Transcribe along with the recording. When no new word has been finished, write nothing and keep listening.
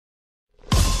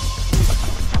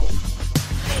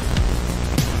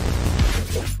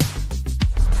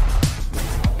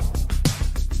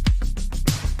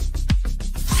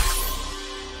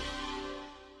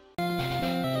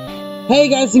Hey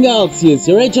guys and girls, here's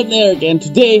your Achampnator, and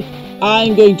today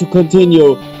I'm going to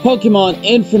continue Pokémon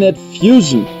Infinite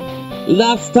Fusion.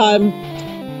 Last time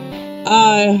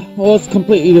I was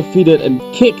completely defeated and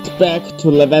kicked back to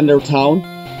Lavender Town.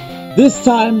 This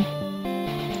time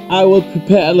I will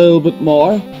prepare a little bit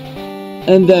more,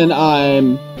 and then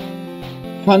I'm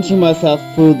punching myself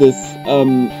through this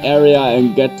area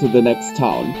and get to the next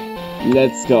town.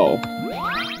 Let's go.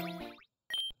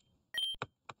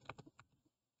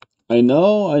 I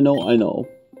know.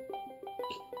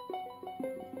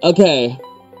 Okay.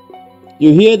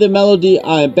 You hear the melody,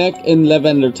 I'm back in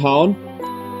Lavender Town.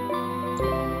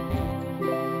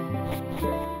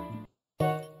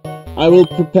 I will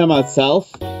prepare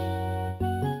myself.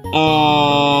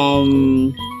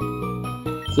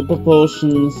 Super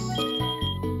potions.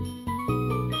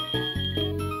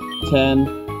 10.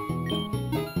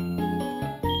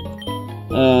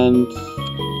 And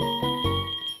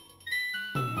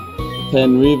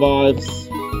 10 revives.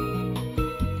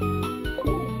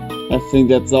 I think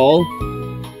that's all.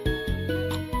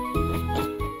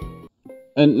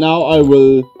 And now I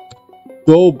will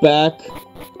go back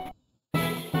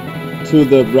to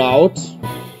the route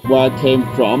where I came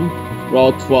from,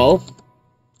 Route 12.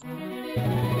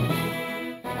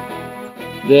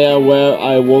 There where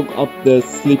I woke up the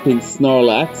sleeping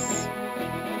Snorlax.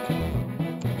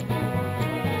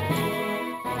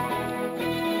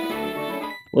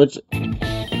 Which,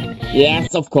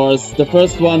 yes, of course, the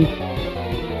first one.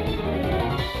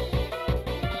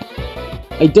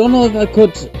 I don't know if I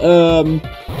could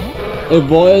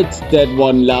avoid that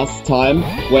one last time,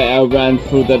 where I ran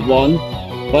through that one,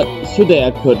 but today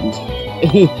I couldn't.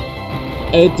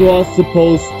 It was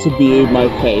supposed to be my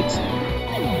fate.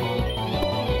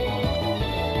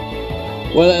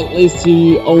 Well, at least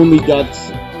he only got...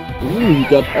 he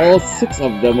got all 6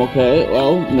 of them, okay,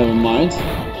 well, never mind.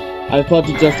 I thought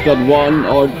he just got 1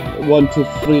 or 1 to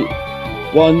 3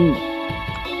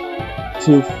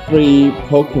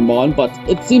 Pokemon, but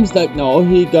it seems like no,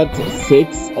 he got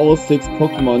 6, all 6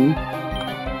 Pokemon.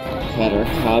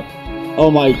 Catercup.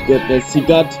 Oh my goodness, he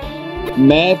got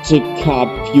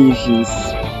Magikarp fusions.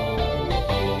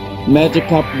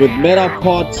 Magikarp with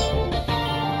Metapod.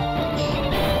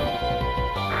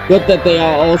 Good that they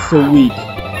are also weak.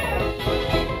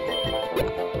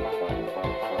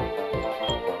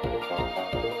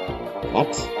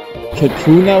 What?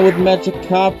 Kakuna with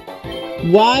Magikarp?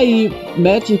 Why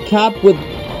Magikarp with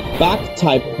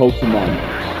Bug-type Pokemon?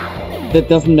 That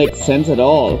doesn't make sense at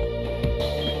all.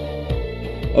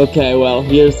 Okay, well,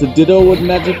 here's the Ditto with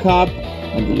Magikarp,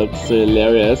 and it looks so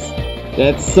hilarious.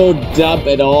 That's so dumb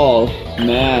at all.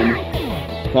 Man.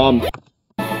 Come.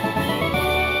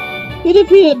 You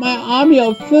defeated my army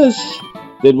of fish!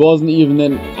 That wasn't even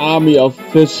an army of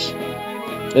fish.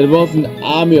 It was an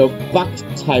army of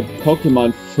bug-type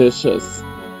Pokemon fishes.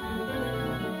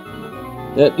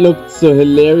 That looked so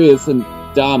hilarious and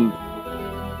dumb.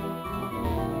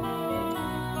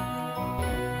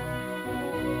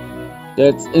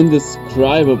 That's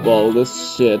indescribable,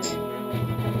 this shit.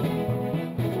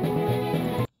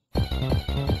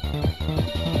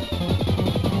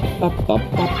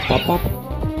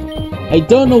 I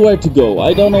don't know where to go.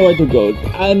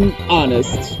 I'm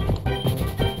honest.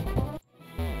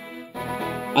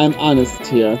 I'm honest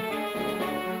here.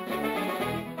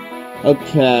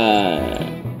 Okay.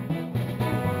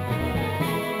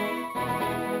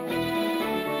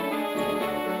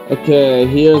 Okay,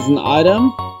 here's an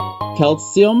item.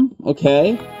 Calcium,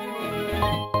 okay.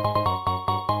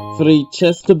 3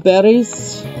 Chesto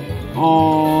berries.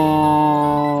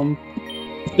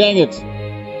 Dang it.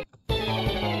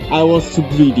 I was too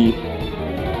greedy.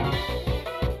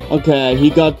 Okay, he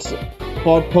got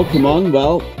 4 Pokemon.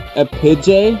 Well, a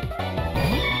Pidgey.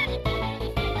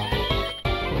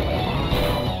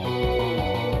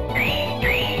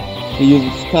 He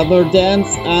uses Feather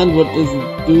Dance, and what is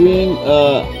it doing?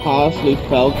 Partially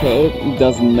Falcate,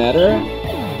 doesn't matter.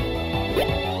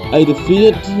 I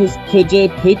defeated his Pidgey,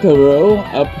 Picaro,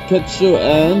 a Pikachu,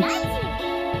 and...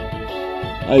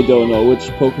 I don't know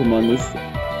which Pokemon is...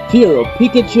 Fearow,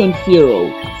 Pikachu and Fearow.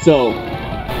 So...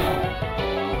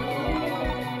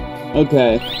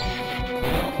 Okay.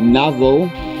 Nuzzle.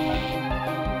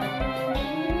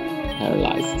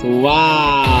 Paralyzed.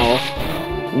 Wow!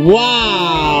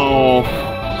 Wow!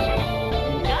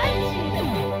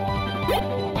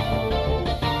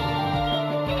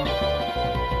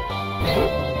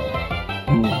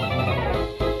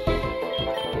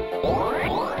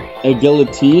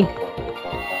 Agility.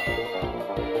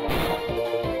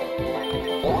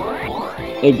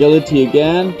 Agility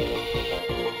again.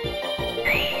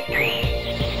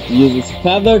 Uses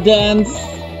Feather Dance.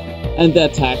 and the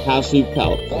attack has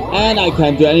repelled. And I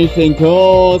can't do anything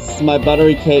because my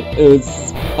battery cage is...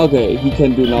 Okay, he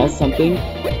can do now something.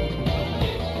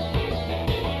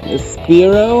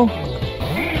 Spearow,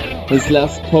 his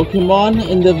last Pokemon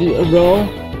in the row.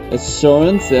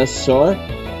 Assurance, yes, sure.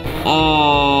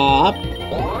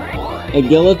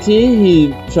 Agility,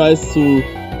 he tries to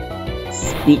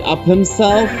speed up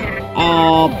himself,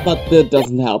 but that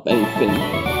doesn't help anything.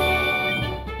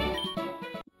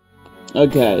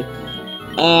 Okay.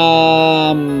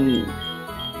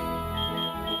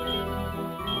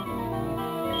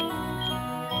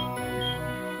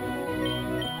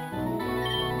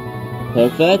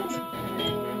 Perfect.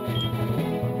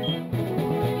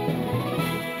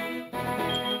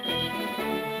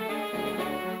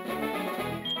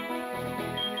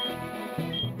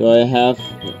 Do I have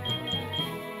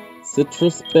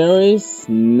citrus berries?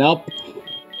 Nope.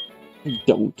 I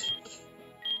don't.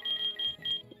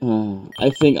 I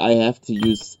think I have to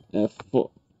use a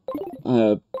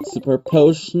super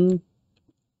potion.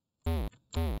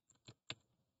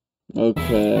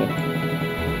 Okay.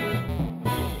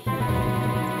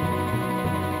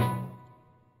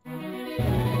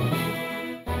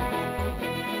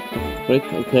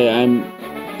 Okay, I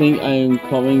think I'm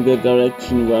coming the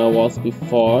direction where I was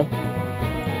before.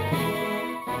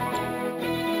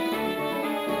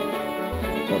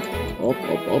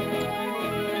 Up.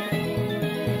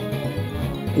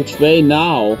 Which way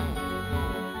now?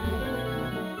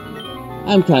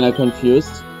 I'm kinda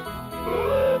confused.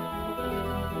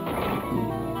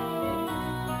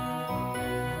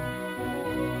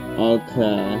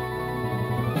 Okay.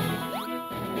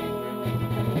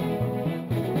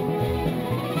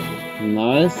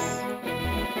 Nice.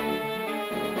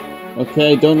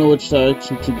 Okay, I don't know which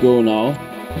direction to go now.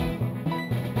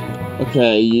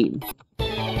 Okay,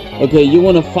 you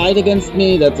wanna fight against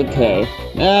me? That's okay.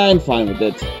 I'm fine with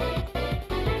it.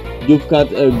 You've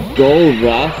got a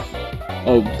Golruff.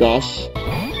 Oh gosh.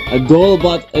 A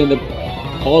Golbat and a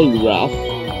Polruff.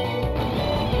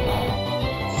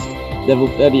 Level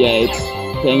 38.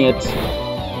 Dang it.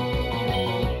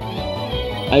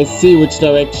 I see which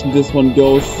direction this one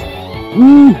goes.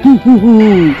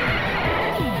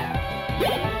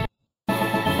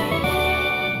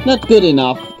 Not good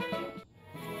enough.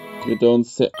 You don't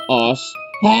say Osh.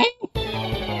 Huh?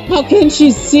 How can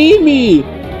she see me?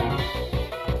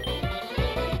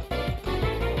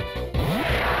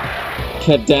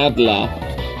 Kadadla.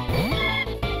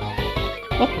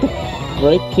 What the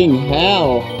freaking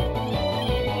hell?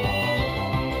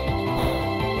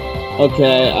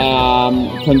 Okay,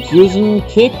 confusion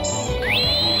kicks.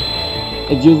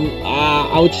 It uses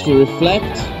ouch to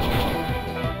reflect.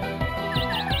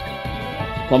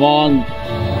 Come on.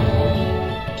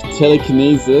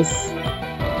 Telekinesis.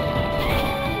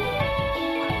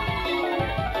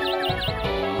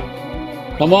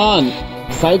 Come on.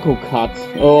 Psycho Cut.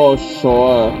 Oh,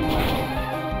 sure.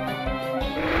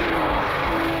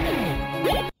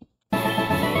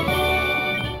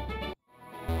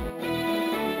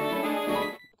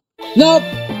 Nope.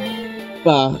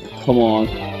 Come on.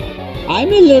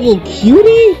 I'm a little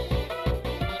cutie?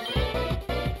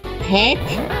 Heck?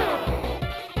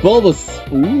 Bulbous.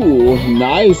 Ooh,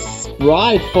 nice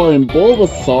sprite for a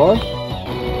Bulbasaur.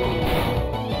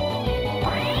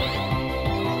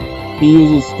 He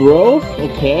uses growth.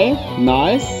 Okay,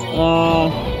 nice.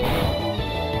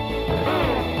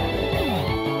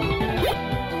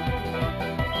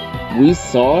 We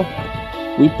saw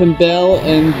Weeping Bell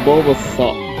and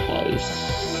Bulbasaur. Oh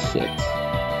shit.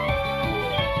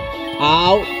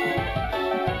 Ow.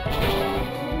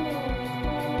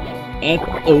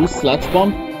 Oh, Sludge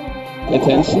Bomb.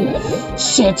 Attention.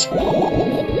 Shit.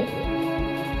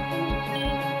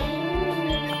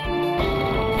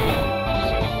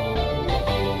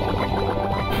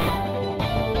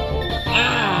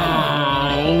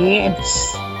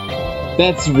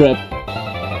 That's rip.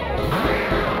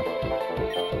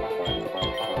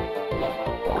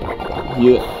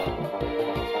 You.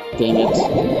 Dang it.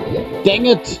 Dang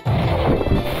it!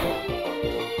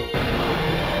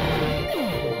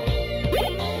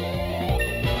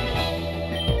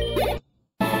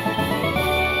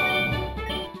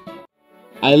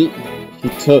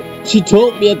 She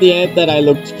told me at the end that I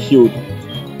looked cute.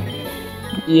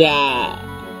 Yeah,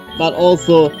 but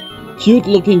also cute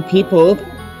looking people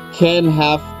can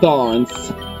have thorns.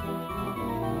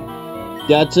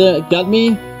 Gotcha? Got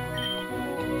me?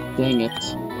 Dang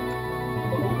it.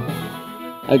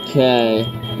 Okay.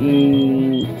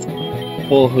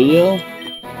 Full heal.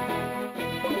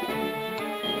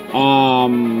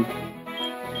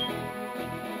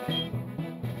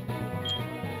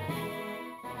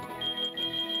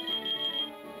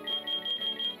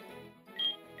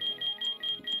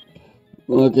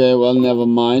 Okay, well, never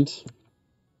mind.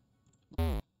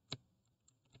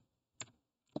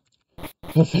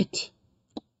 Perfect.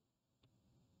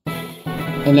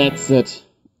 And that's it.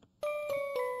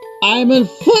 I'm in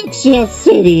Fuchsia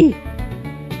City!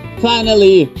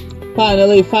 Finally!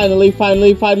 Finally!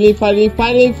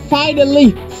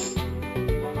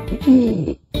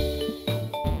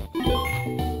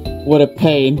 What a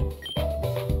pain.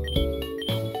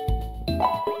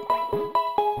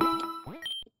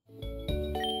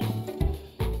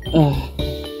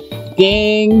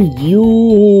 Dang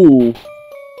you!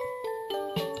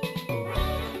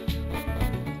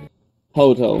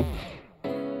 Hotel.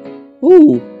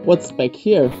 Ooh, what's back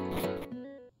here?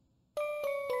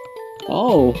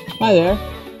 Oh, hi there.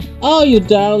 Oh, you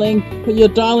darling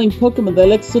Pokemon, they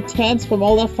look so tense from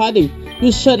all that fighting.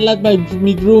 You should let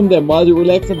me groom them while you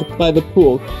relax by the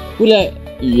pool. Will I?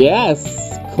 Yes,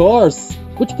 of course.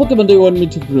 Which Pokemon do you want me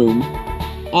to groom?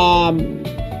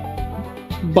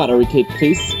 Buttery Kate,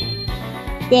 please.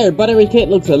 There, Buttery Kate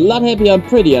looks a lot happier and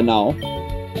prettier now.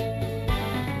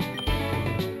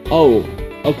 Oh,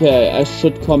 okay, I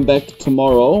should come back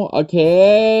tomorrow.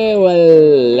 Okay,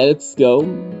 well, let's go.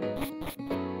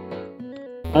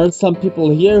 Are some people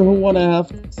here who want to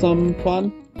have some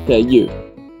fun? Okay, you.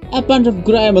 A bunch of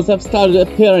Grimmers have started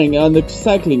appearing on the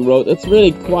cycling road. It's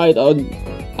really quite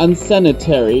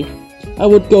unsanitary. I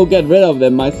would go get rid of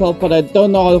them myself, but I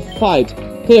don't know how to fight.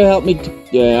 Can you help me to...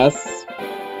 Yes.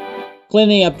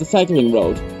 Cleaning up the cycling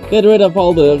road. Get rid of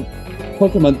all the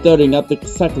Pokemon dirtying up the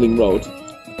cycling road.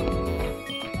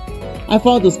 I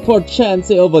found this poor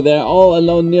Chansey over there, all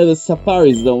alone near the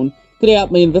Safari Zone. Could you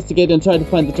help me investigate and try to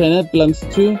find the trainer it belongs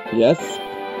to? Yes.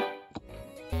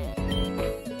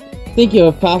 Think you're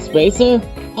a fast racer?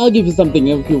 I'll give you something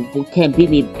if you can beat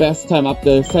me best time up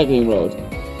the cycling road.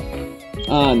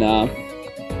 Ah, no.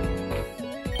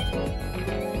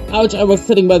 Ouch, I was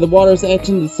sitting by the water's edge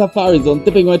in the Safari Zone,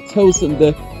 dipping my toes in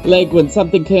the lake when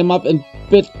something came and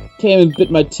bit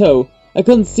my toe. I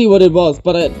couldn't see what it was,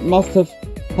 but it must have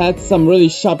had some really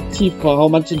sharp teeth for how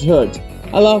much it hurt.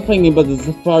 I love thinking about the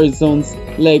Safari Zone's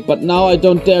lake, but now I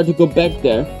don't dare to go back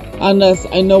there, unless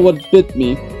I know what bit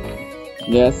me.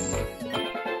 Yes.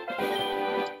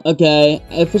 Okay,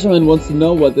 a fisherman wants to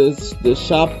know what is the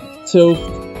sharp-toothed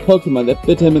Pokemon that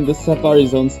bit him in the Safari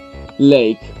Zone's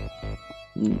lake.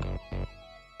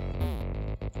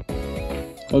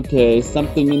 Okay,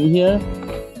 something in here?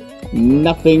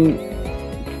 Nothing.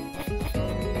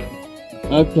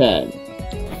 Okay.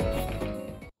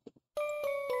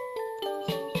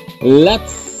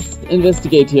 Let's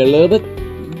investigate here a little bit.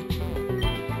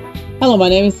 Hello, my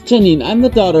name is Janine. I'm the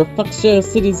daughter of Fuchsia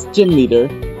City's gym leader,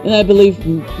 and I believe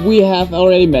we have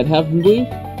already met, haven't we?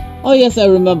 Oh yes, I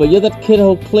remember. You're that kid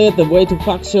who cleared the way to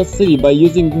Fuchsia City by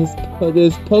using his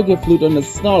Pokeflute on a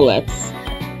Snorlax.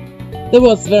 That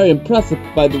was very impressive,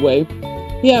 by the way.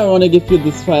 Here, I want to give you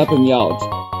this for helping me out.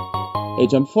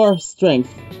 Jump 4,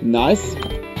 Strength. Nice.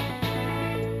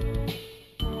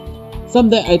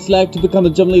 Someday I'd like to become a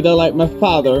gym leader like my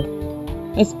father.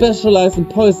 I specialize in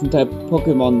poison-type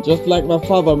Pokemon, just like my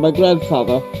father and my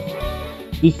grandfather.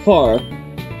 Before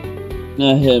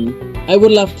him. I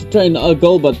would love to train a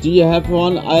Golbat. Do you have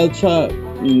one? I'll try.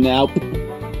 Nope.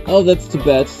 Oh, that's too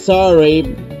bad. Sorry.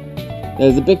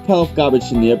 There's a big pile of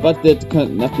garbage in here, but that's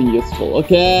nothing useful.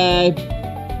 Okay.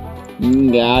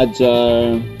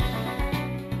 Gotcha.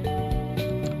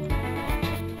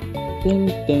 Ding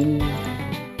ding.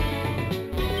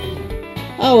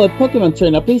 Oh, a Pokemon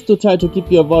trainer, please do try to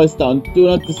keep your voice down. Do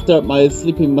not disturb my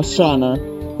sleeping Mashana.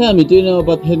 Tell me, do you know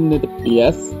about hidden...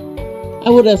 Yes? I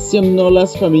would assume no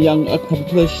less from a young,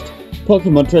 accomplished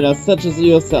Pokemon trainer such as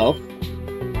yourself.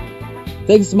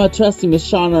 Thanks to my trusty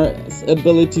Mashana's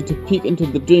ability to peek into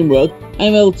the dream world, I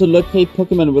am able to locate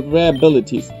Pokemon with rare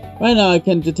abilities. Right now I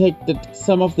can detect that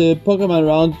some of the Pokemon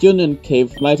around Union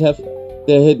Cave might have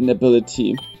their hidden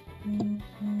ability.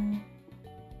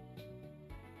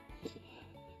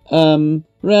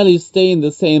 Rarely stay in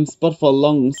the same spot for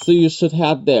long, so you should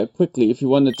head there quickly if you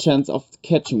want a chance of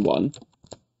catching one.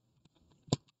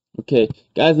 Okay,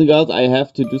 guys and girls, I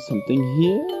have to do something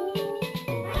here.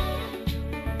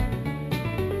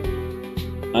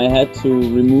 I had to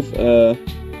remove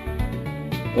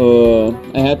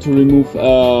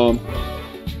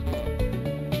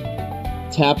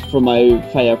tab from my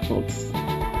Firefox.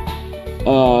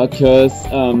 Cause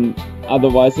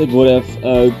otherwise it would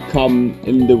have come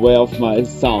in the way of my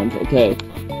sound. Okay.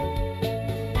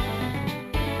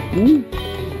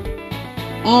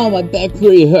 Oh, my back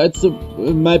really hurts.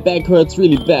 My back hurts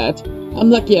really bad. I'm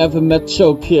lucky I have a Matt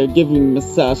Choke here giving me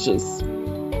massages.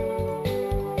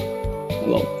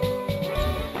 Hello.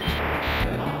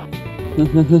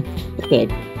 What the heck?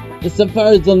 The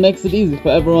Safari Zone makes it easy for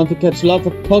everyone to catch lots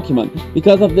of Pokemon.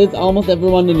 Because of this, almost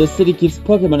everyone in the city keeps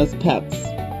Pokemon as pets.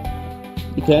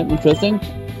 Okay, interesting.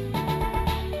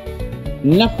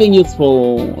 Nothing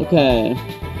useful. Okay.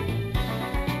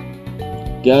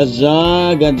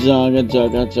 Gacha, gacha, gacha,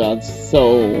 gacha.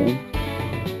 So...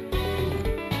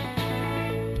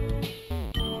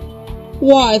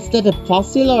 Wow, is that a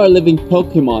fossil or a living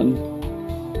Pokemon?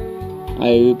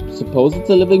 I suppose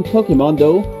it's a living Pokemon,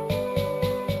 though.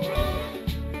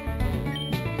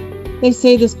 They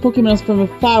say this Pokemon is from a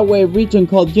faraway region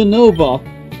called Unova.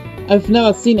 I've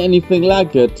never seen anything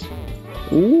like it.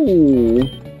 Ooh.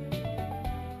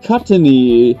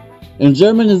 Cottony. In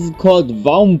German it's called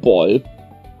Baumwoll.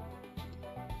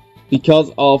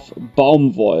 Because of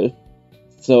Baumwoll.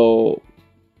 So,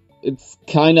 it's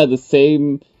kinda the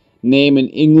same name in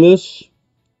English.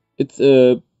 It's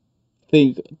a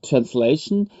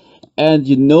translation. And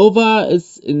Unova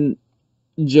is in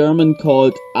German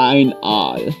called ein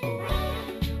Aal.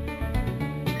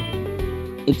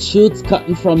 It shoots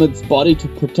cotton from its body to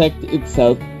protect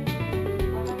itself.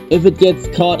 If it gets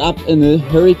caught up in a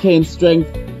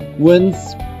hurricane-strength winds,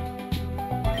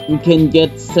 it can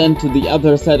get sent to the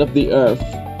other side of the earth.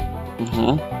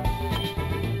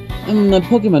 I'm a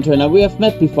Pokemon trainer. We have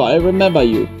met before. I remember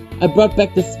you. I brought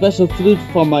back this special flute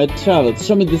for my travels.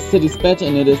 Show me this city's badge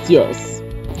and it is yours.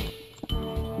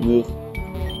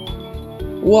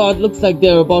 Wow, it looks like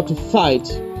they're about to fight.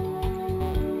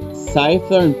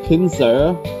 Scyther and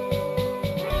Pinsir.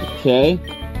 Okay.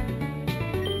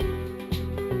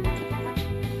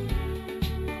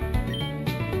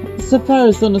 The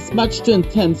Safari Zone is much too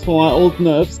intense for my old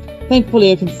nerves.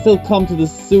 Thankfully I can still come to the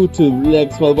zoo to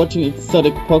relax while watching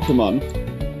exotic Pokemon.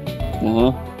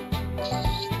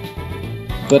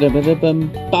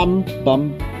 Ba-da-ba-da-bum, bum,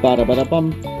 bum,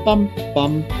 ba-da-ba-da-bum, bum,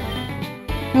 bum.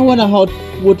 I wonder how it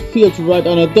would feel to ride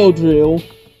on a Dodrio.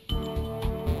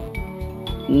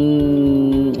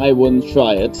 I wouldn't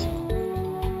try it.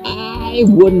 I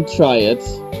wouldn't try it.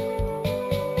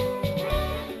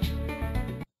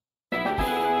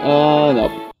 No.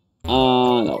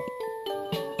 No.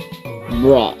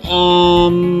 Bruh.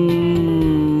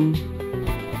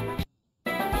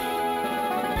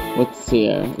 What's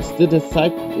here? Is that a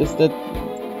is that...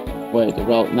 Wait,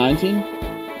 Route 19?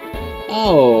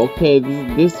 Oh, okay,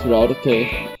 this route,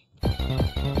 okay.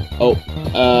 Oh,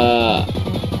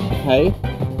 hey?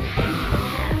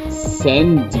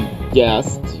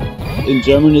 Sandygast. In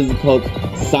German is it called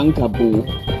Sankabu.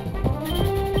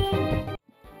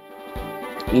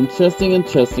 Interesting,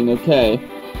 interesting, okay.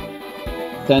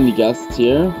 Sandygast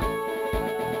here.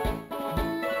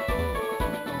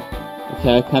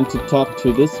 Okay, I come to talk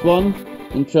to this one.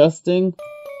 Interesting.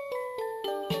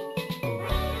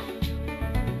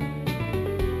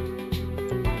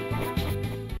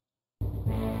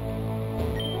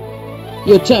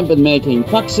 Your champion making.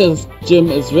 Fuchsia's gym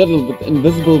is riddled with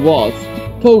invisible walls.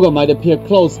 Koga might appear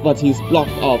close, but he's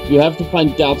blocked off. You have to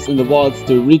find gaps in the walls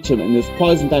to reach him in his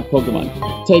poison-type Pokemon.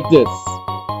 Take this.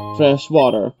 Fresh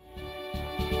water.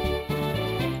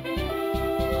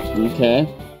 Okay.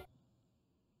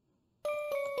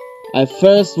 I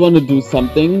first want to do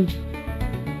something.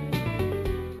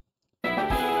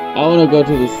 I want to go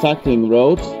to the cycling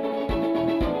road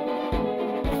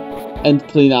and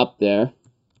clean up there.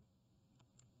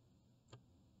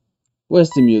 Where's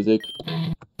the music?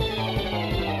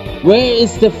 Where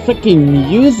is the freaking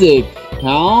music?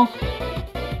 Huh?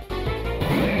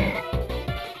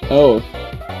 Oh.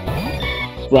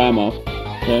 Grammar.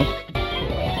 Okay.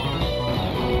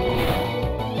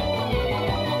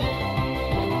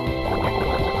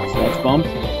 Slash bomb.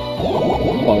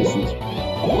 Poisoned.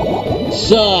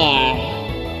 Sure.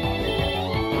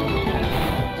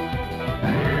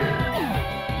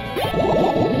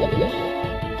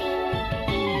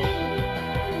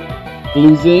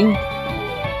 Losing.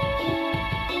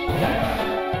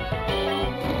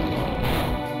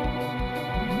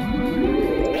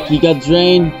 Giga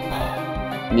Drain.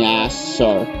 Nah,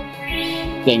 sure.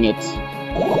 Dang it.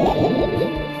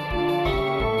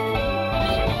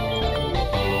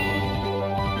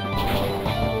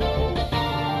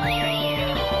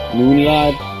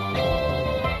 Moonlight.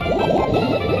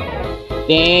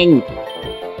 Dang.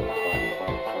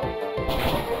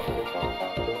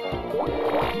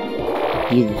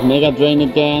 Uses Mega Drain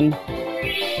again.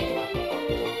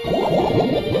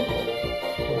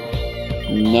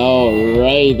 No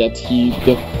way that he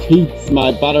defeats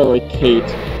my Barricade.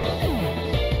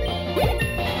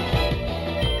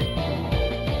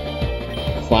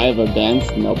 Fiber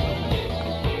Dance? Nope.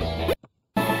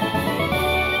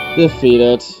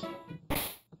 Defeated.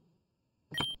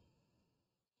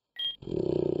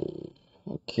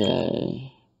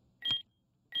 Okay.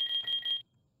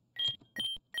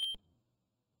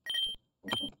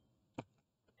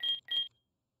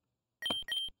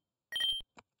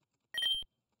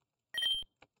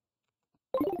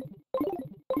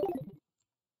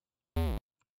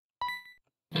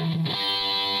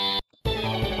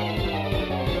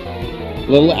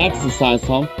 Little exercise,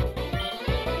 huh?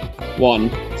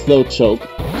 1. Slow choke.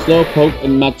 Slow poke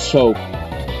and mud choke.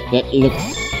 That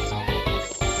looks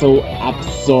so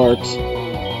absurd.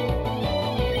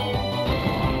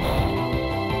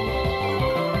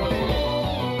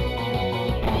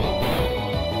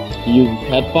 You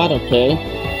headbutt, okay.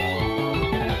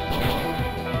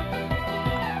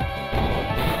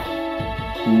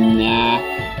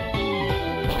 Nah.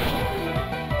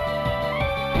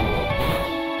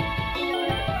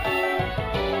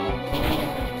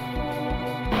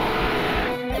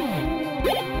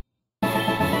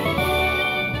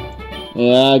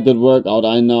 Yeah, good workout.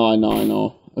 I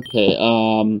know. Okay,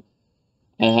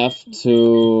 I have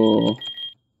to...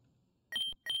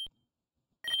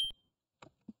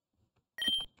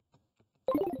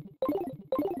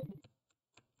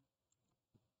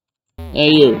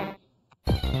 Hey, you.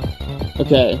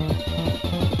 Okay.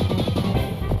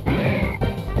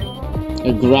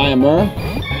 A Grimer.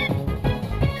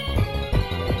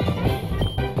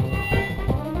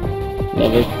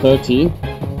 Level 30.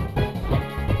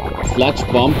 Sludge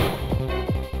Bomb.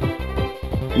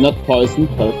 Not poison,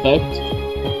 perfect.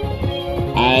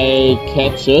 I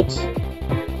catch it.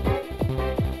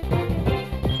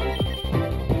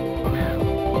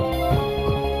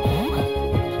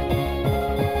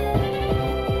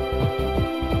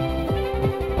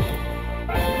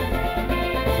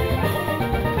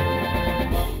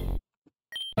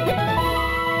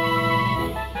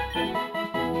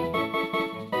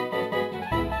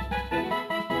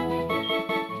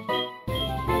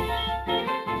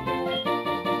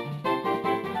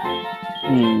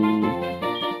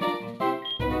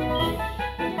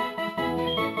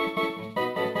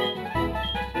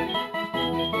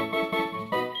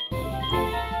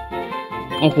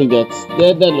 I think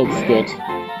that looks good.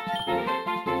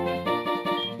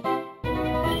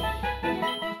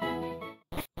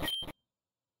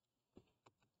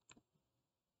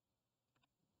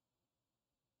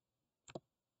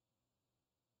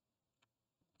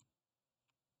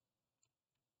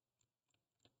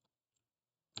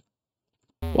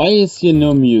 Why is here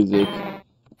no music?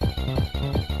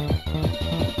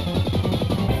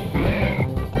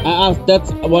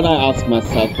 That's what I ask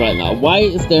myself right now. Why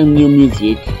is there no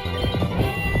music?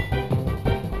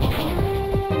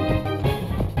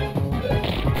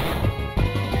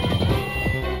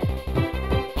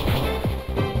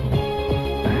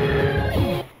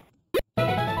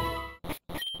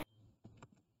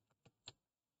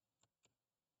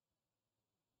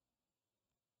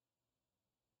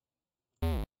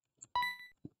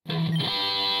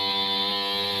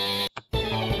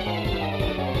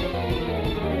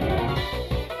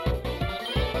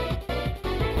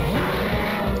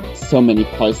 So many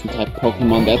poison type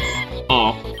Pokemon, that's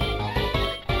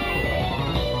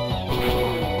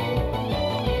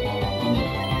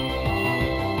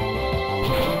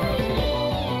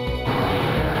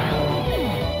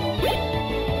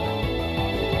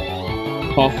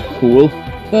Puff, cool.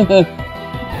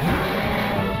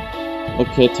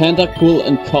 Okay, Tentacool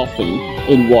and Coughing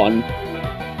in one.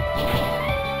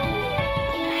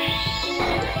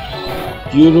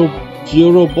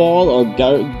 Gyro Ball or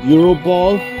Gyro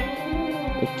Ball?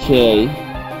 Okay.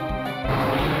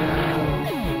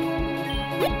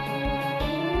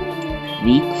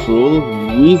 Cruel,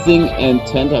 Wheezing, and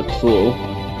Tentacruel.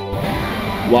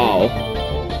 Wow.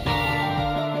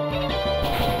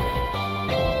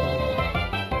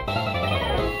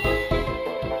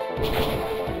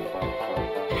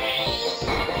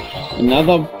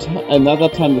 Another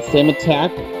time the same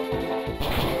attack.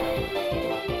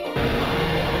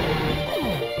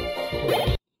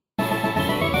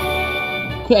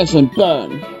 Crash and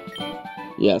burn.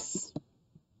 Yes.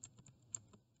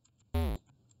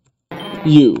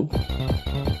 You.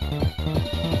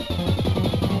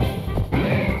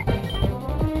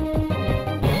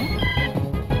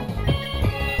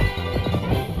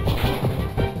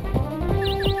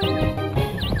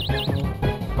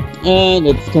 And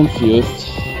it's confused.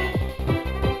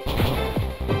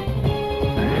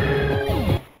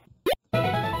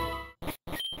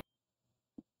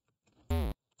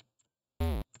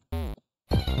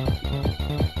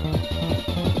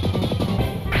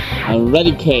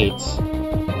 Eradicate.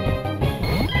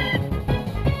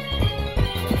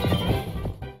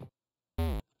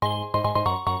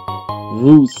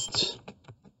 Roost.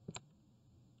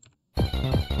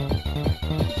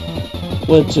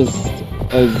 which is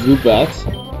a Zubat.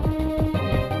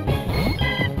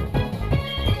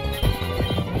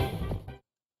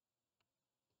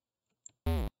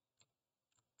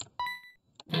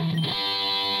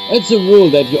 It's a rule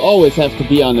that you always have to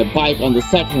be on a bike on the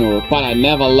second row, but I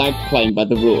never liked playing by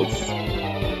the rules.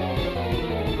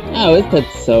 Oh, is that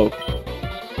so?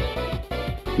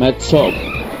 My choke.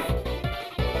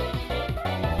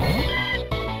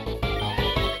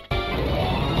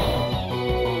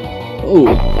 Ooh.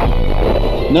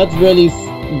 Not really...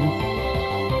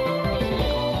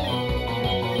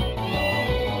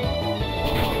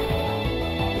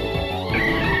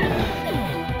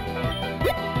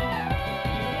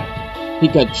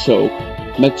 Pikachu.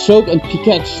 Machoke and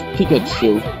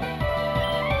Pikachu.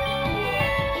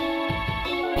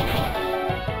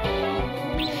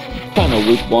 Kinda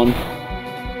weak one.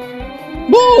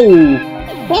 Whoa!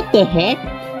 What the heck?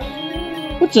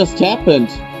 What just happened?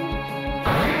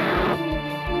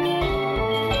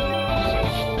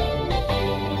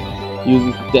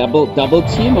 Uses double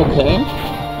team, okay.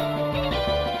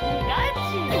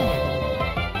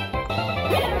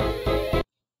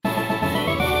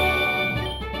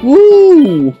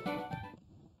 Woo!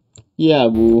 Yeah,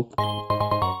 woo.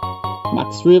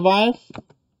 Max revive?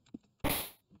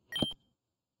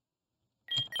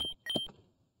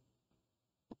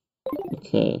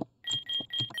 Okay.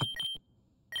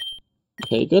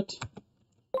 Okay, good.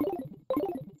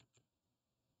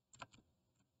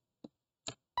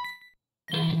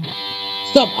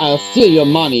 Stop, I'll steal your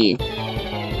money!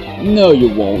 No,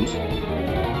 you won't.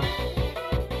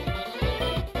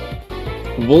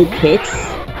 Vulpix?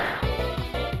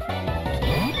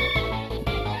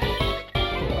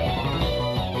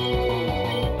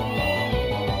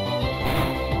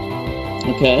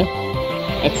 Okay.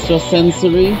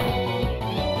 Extrasensory.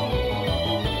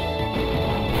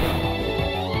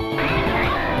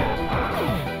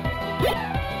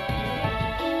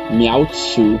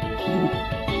 Meowchu.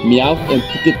 Meowth and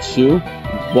Pikachu.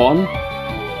 1.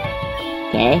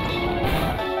 Okay.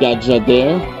 Gadget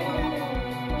there.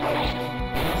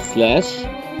 Slash.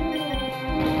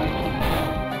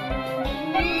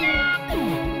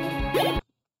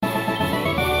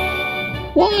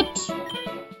 What?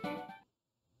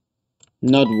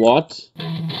 Not what?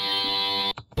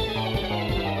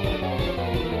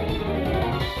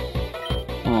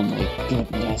 Oh my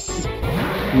goodness.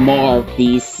 More of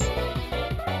these.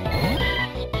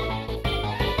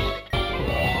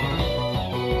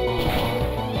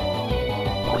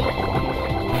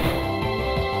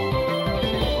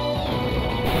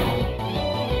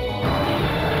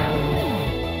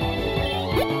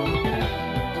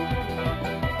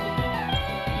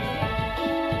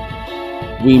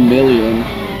 Weemillion,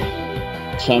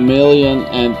 Charmeleon,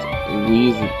 and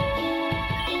Weasel.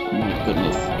 Oh my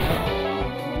goodness.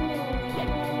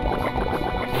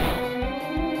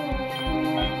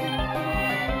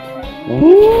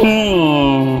 Ooh.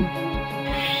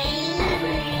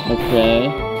 Okay.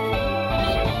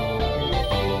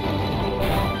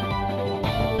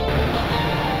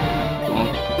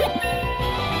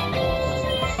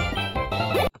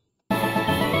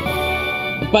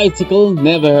 A bicycle?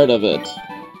 Never heard of it.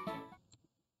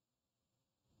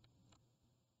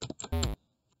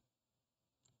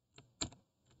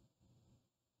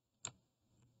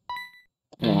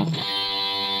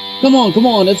 Come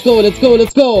on, let's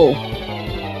go!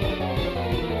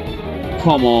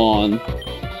 Come on.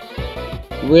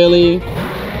 Really?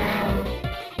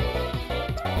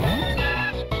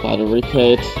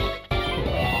 Fabricate.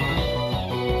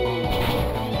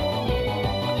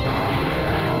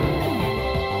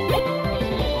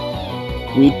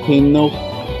 Weepinok.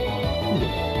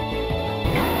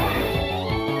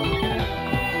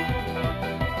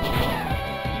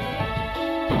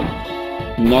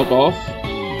 Knock off?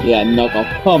 Yeah, knock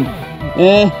off. Come.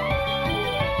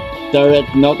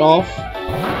 Direct knock off.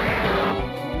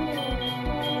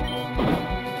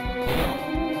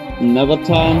 Another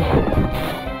time.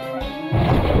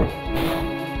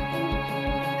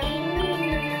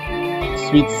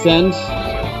 Sweet scent.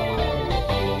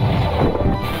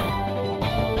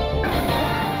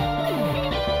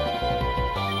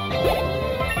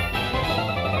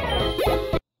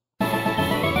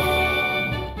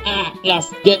 Ah,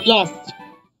 lost. Get lost.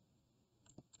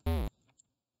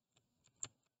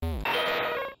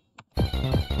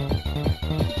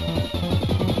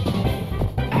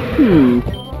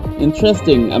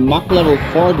 Interesting, a Mach level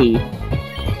 40.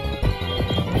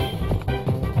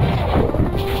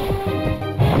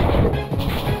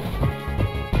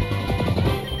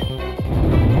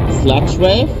 Sludge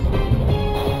Wave?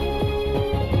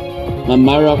 My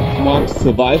Marok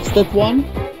survives that one.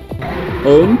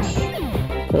 And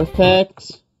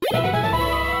Perfect.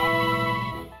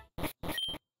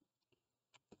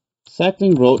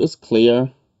 Cycling road is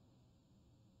clear.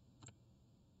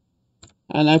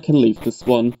 And I can leave this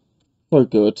one for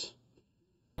good.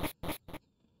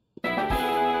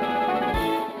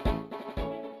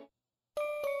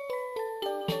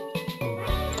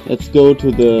 Let's go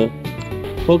to the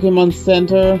Pokemon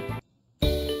Center.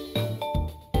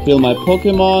 Kill my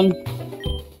Pokemon.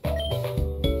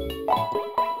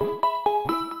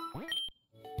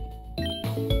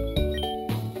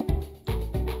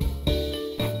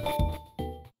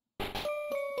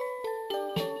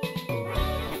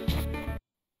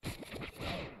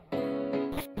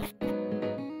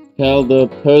 Tell the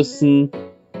person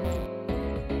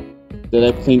that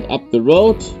I cleaned up the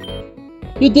road.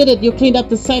 You did it! You cleaned up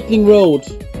the cycling road!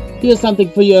 Here's something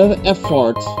for your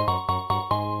effort.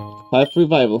 5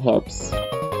 revival herbs.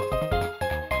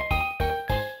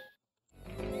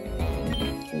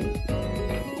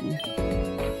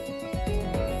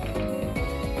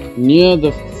 Near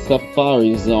the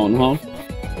safari zone, huh?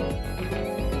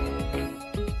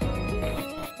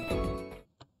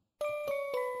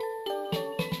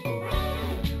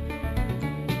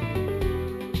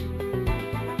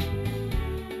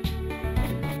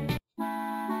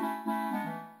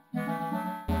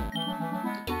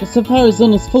 The Safari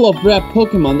Zone is full of rare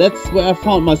Pokemon. That's where I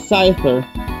found my Scyther.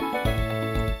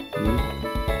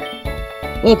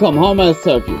 Welcome, how may I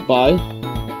serve you? Bye.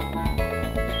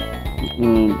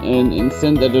 An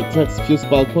instant that attracts few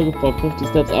wild Pokemon for 50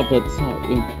 steps up at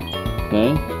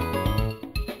okay.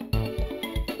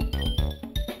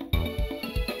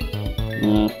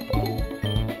 Yeah.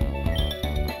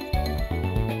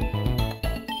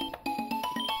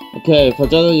 Okay, for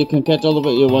Jello you can catch all of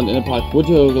it you want in a park. Would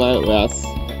you like? Yes.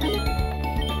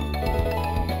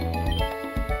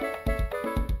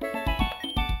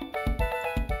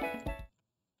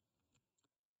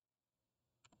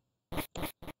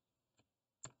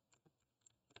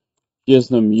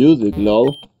 Here's no music,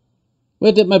 lol.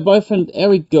 Where did my boyfriend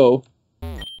Eric go?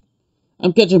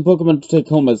 I'm catching Pokemon to take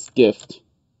home as gift.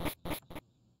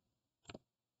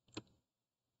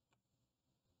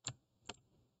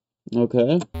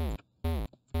 Okay.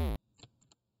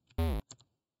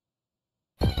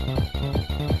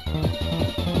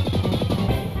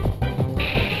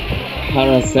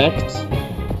 Parasect.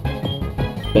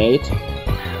 Bait.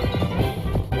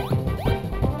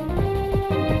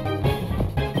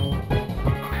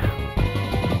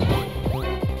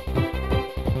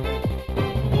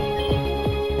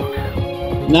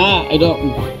 Nah, I don't.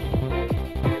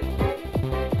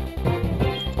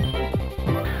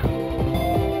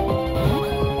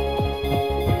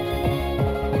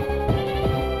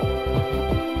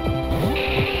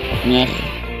 Nah.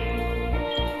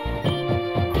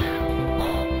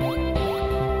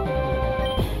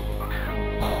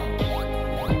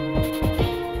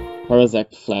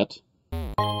 Parasect flat.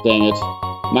 Dang it.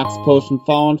 Max potion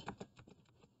found.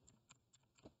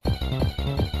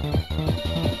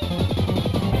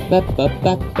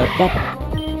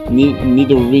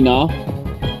 Nidorina.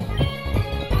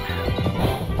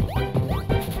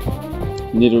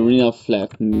 Nidorina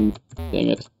flat. Dang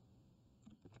it.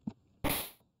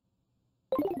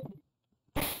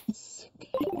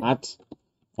 What?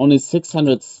 Only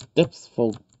 600 steps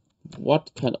for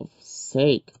what kind of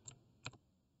sake?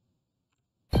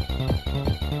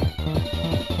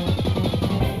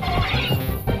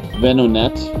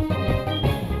 Venonat.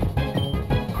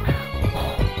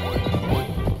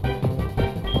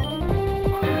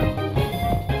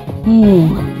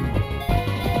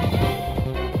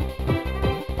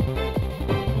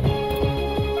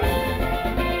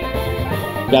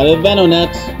 Got a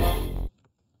Venonat.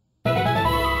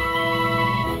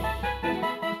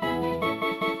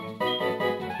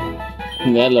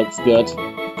 That looks good.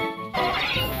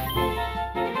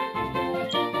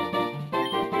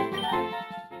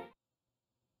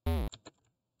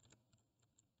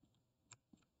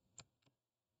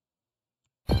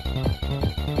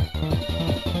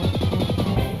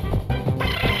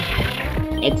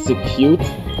 Execute.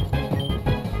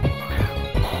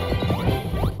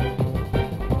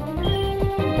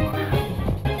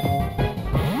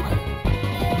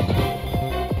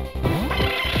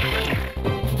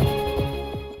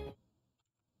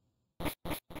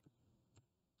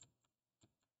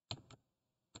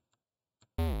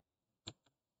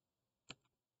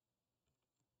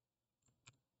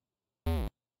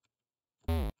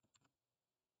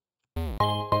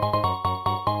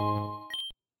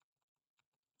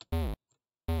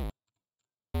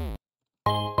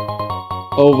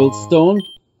 Oval stone.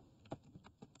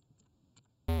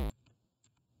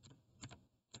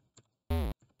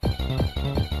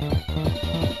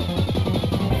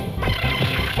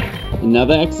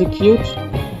 Another execute.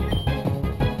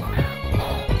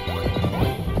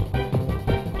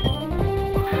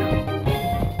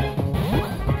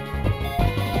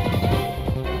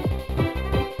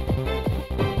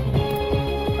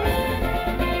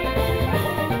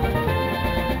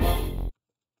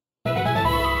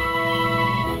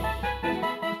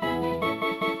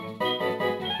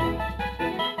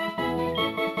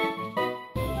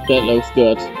 That looks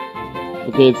good.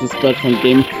 Okay, it's a spread from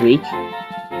Game Freak.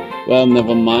 Well,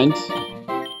 never mind.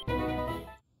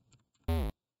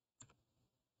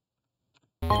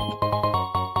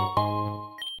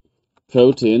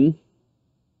 Protein.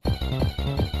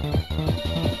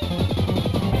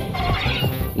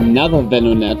 Another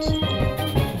Venonet.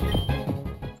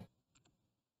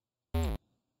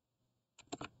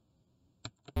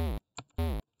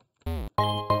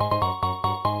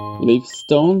 Leaf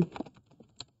Stone.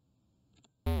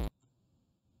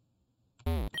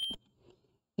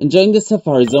 Enjoying the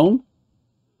Safari Zone?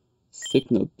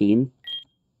 Signal Beam.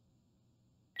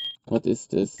 What is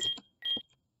this?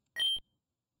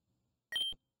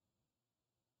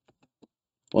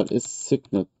 What is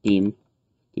Signal Beam?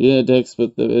 The attacks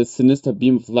with the sinister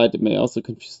beam of light, it may also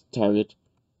confuse the target.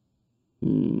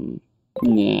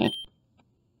 Nah.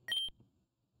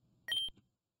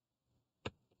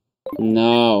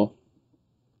 No.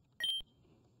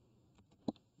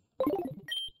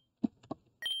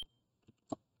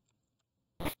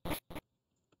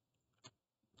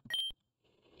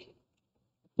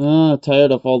 Ah,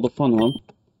 tired of all the fun, huh?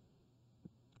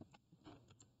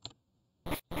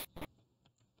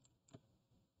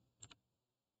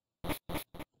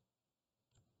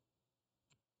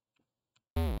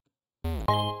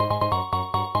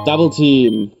 Double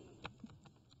team.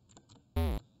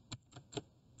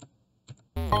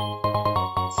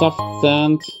 Soft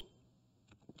sand.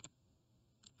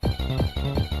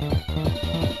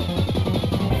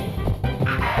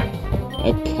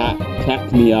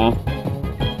 Cacnea.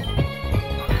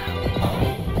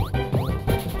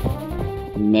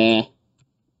 Meh.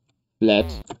 Flat.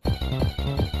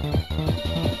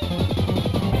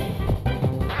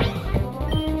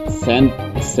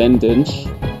 Sandinch.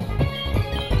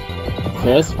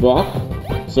 First rock,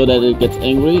 so that it gets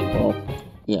angry. Oh,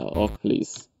 yeah, oh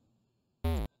please.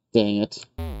 Dang it.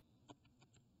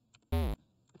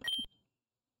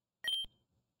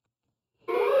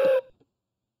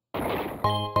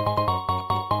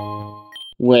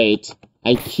 Wait,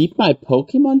 I keep my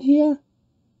Pokemon here?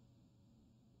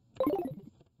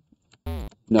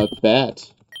 Not bad.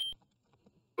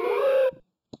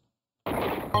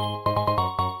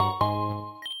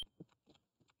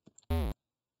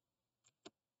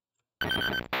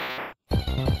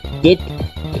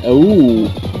 Ooh.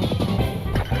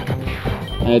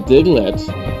 A Diglett.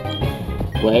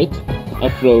 Wait, I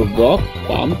throw a rock,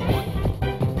 bump.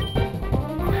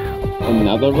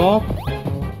 Another rock.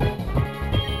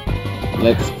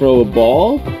 Let's throw a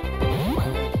ball.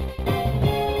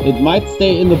 It might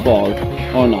stay in the ball,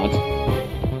 or not.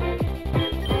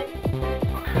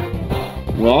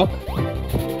 Rock.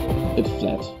 It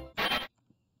flat.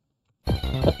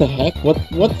 What the heck?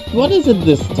 What is it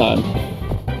this time?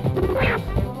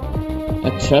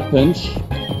 A Trapinch.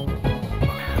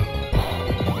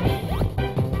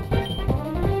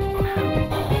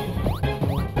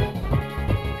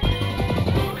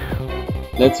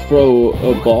 Let's throw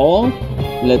a ball.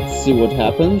 Let's see what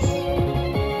happens.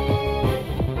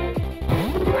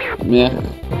 Meh.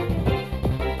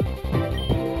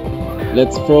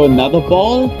 Let's throw another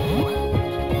ball.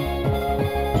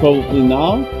 Probably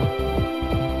now.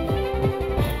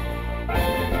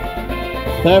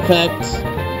 Perfect.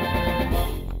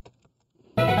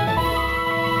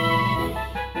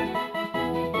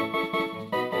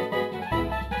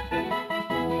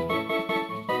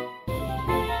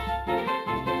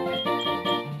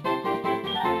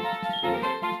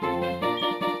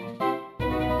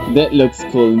 That looks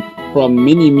cool. From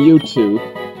Mini Mewtwo.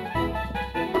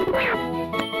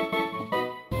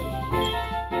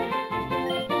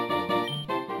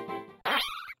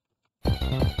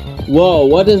 Whoa,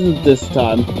 what is it this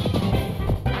time?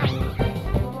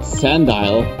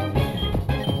 Sandile.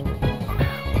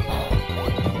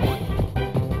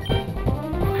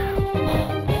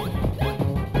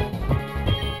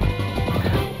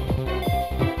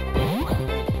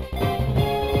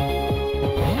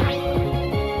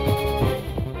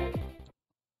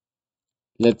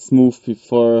 Let's move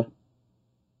before...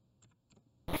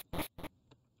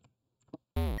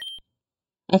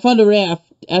 I found a rare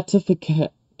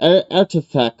artifact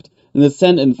in the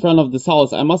sand in front of this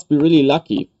house. I must be really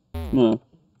lucky.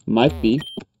 Might be.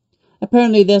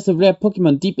 Apparently there's a rare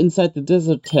Pokemon deep inside the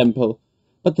desert temple.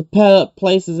 But the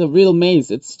place is a real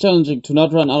maze. It's challenging to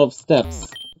not run out of steps.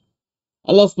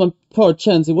 I lost my poor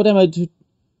Chansey. What am I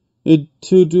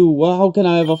to do? Well, how can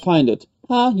I ever find it?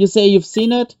 Huh? You say you've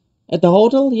seen it? At the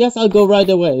hotel? Yes, I'll go right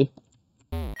away.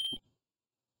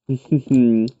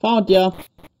 Found ya.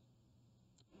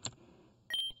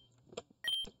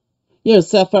 Your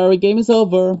safari game is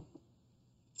over.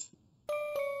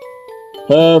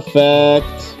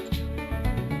 Perfect.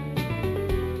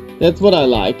 That's what I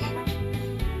like.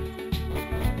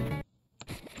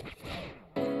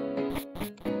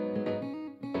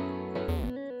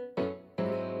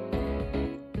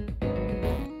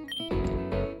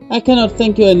 I cannot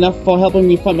thank you enough for helping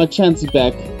me find my Chansey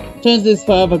back. Chansey is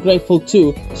forever grateful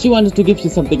too. She wanted to give you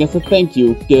something as a thank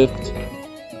you gift.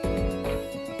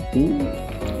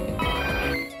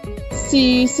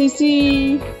 See.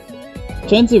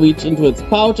 Chansey reached into its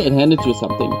pouch and handed you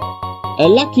something. A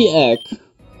lucky egg.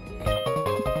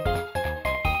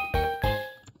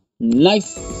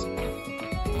 Nice.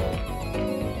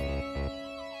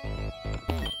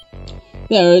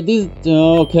 There, these.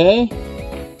 Okay.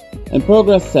 And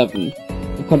progress 7.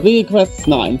 Completed quests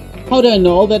 9. How do I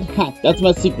know all that? Ha, that's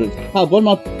my secret. Help one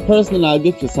more person and I'll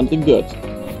give you something good.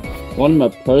 One more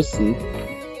person.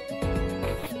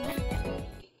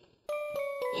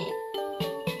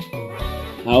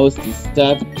 How is the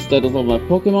status of my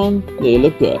Pokemon? They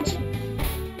look good.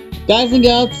 Guys and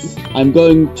girls, I'm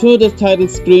going to this title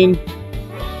screen.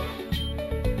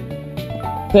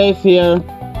 Save here.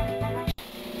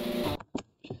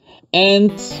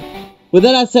 And with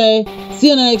that I say, see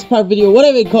you in the next part video,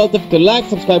 whatever you call it. If you can like,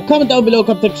 subscribe, comment down below,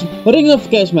 comment section, ring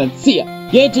notification, man. See ya.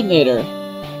 Your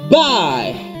Achampnator.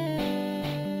 Bye!